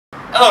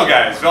Hello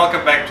guys,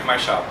 welcome back to my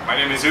shop. My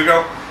name is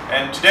Hugo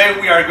and today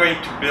we are going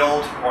to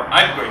build, or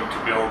I'm going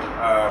to build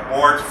a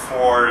board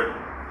for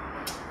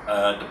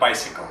the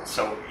bicycle.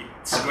 So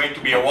it's going to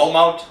be a wall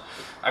mount.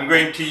 I'm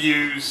going to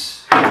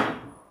use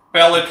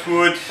pallet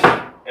wood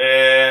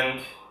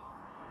and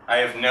I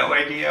have no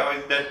idea how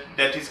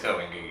that is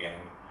going again.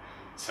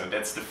 So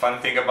that's the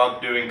fun thing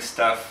about doing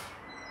stuff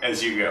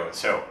as you go.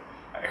 So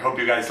I hope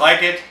you guys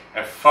like it,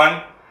 have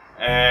fun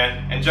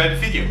and enjoy the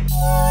video.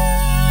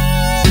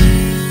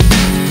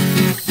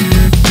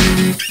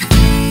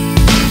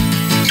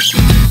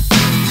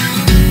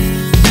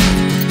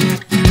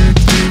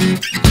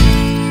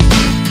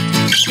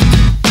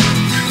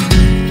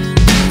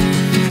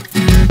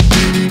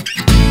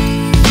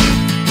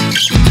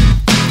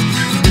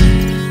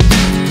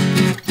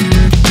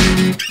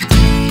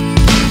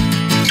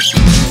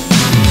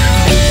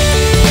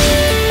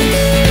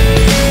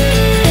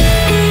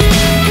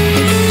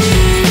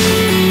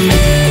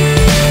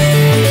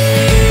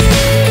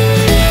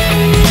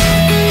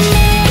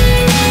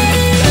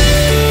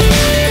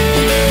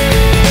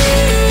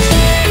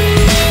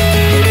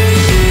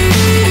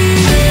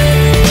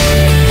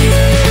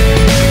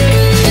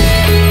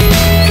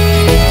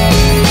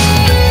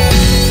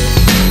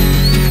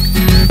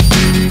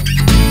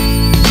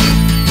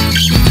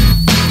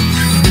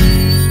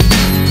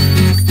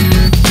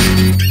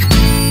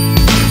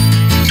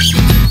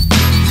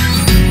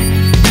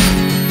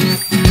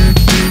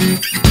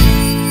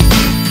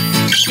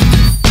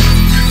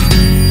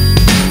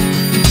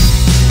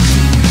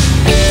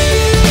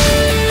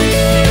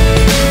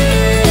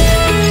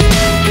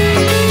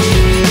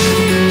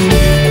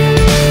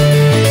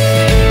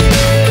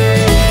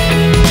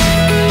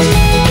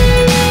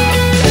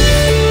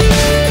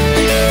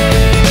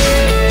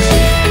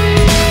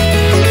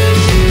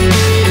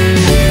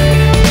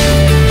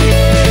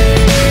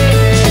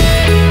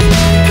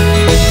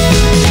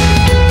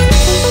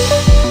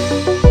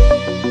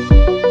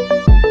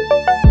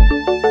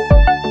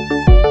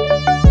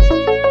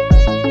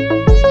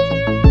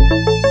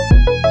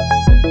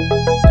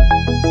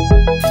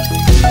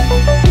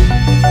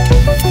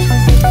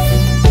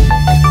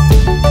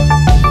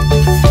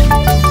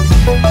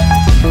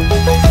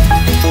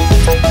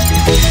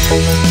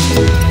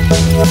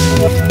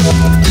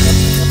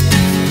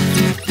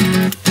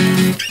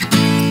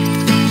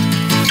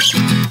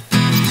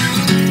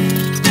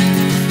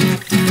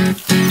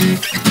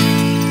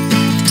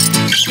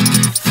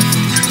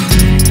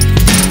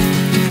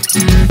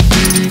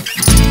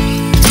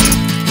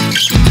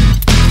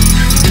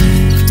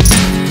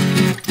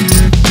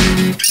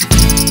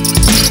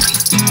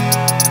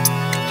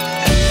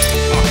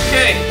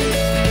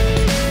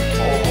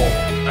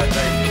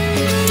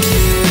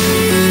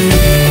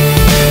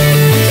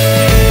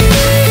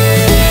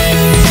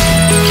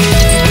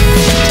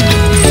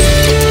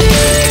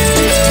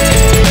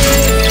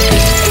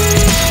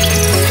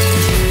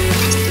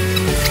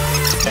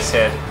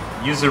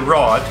 Use a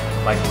rod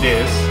like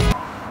this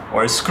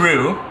or a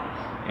screw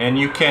and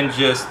you can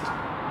just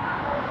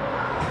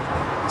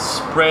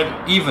spread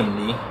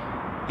evenly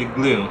the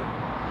glue,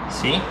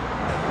 see?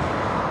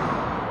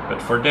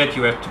 But for that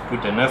you have to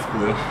put enough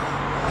glue.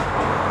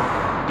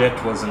 That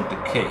wasn't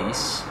the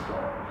case.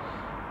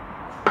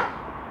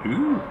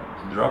 Ooh,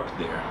 dropped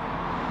there.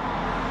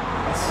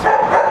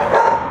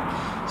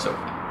 So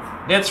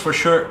that's for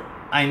sure.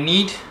 I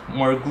need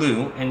more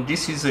glue, and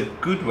this is a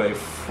good way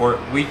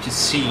to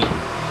see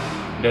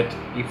that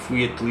if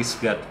we at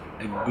least got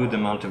a good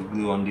amount of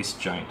glue on this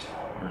joint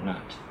or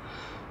not.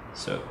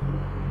 So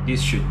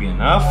this should be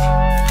enough.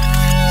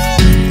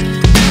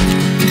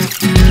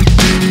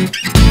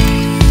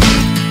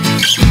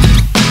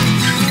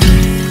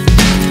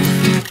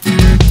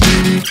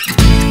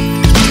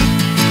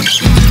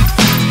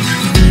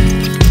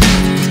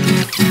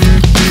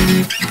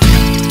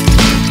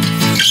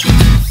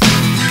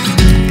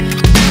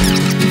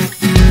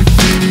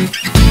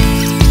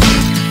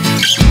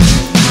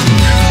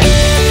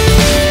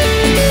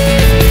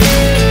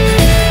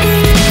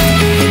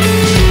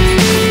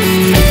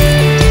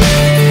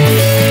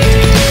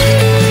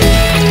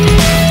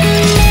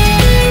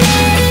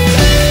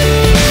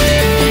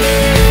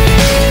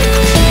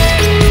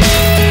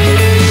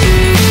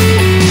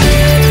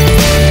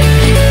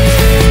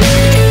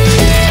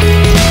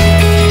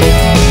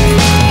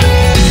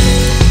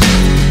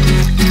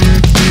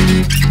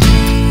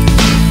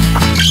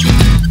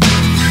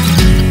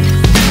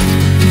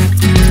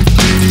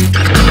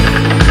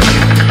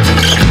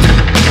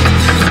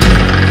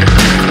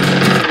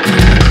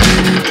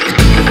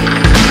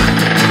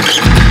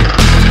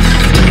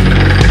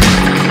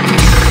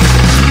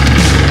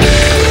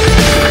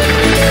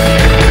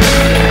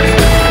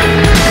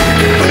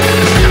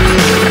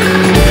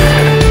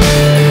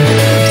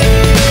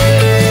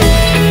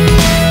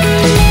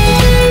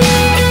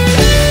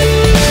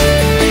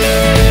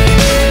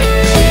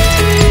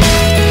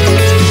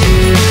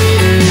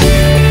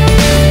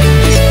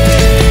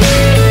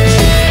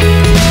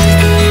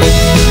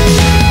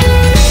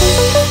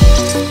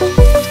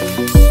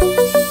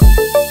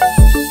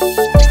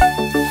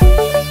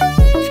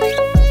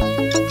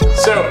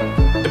 So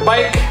the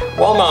bike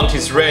wall mount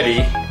is ready.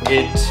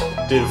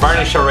 The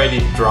varnish already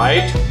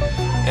dried,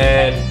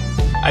 and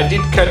I did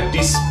cut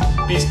this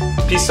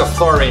piece of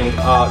flooring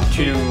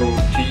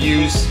to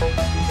use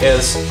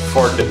as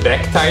for the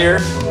back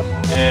tire.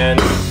 And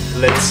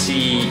let's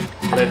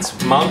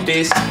mount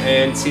this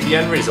and see the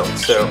end result.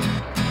 So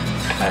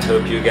I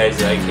hope you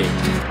guys like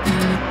it.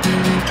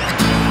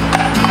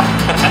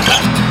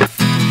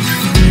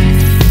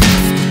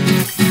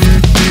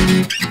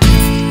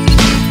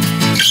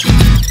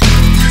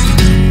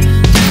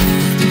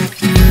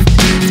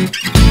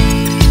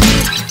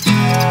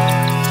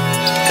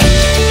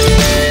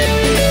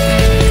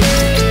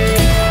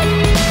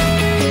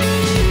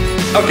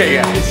 Okay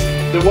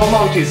guys, the wall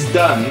mount is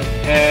done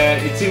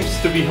and it seems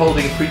to be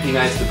holding pretty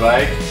nice the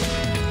bike.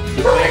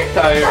 The back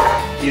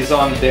tire is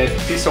on that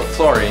piece of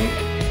flooring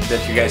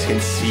that you guys can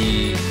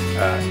see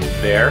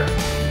there.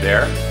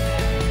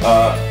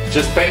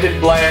 Just painted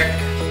black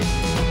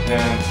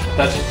and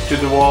attach it to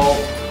the wall,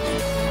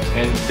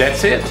 and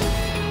that's it.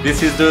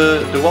 This is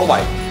the wall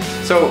bike.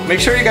 So make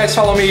sure you guys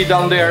follow me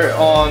down there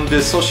on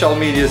the social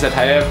medias that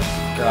I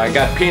have. I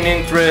got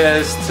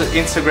Pinterest,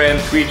 Instagram,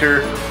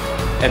 Twitter,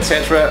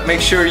 etc.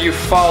 Make sure you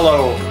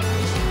follow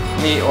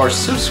me or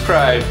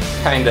subscribe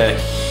kinda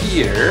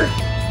here.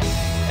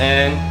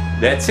 And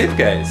that's it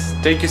guys.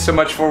 Thank you so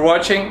much for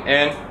watching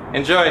and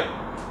enjoy.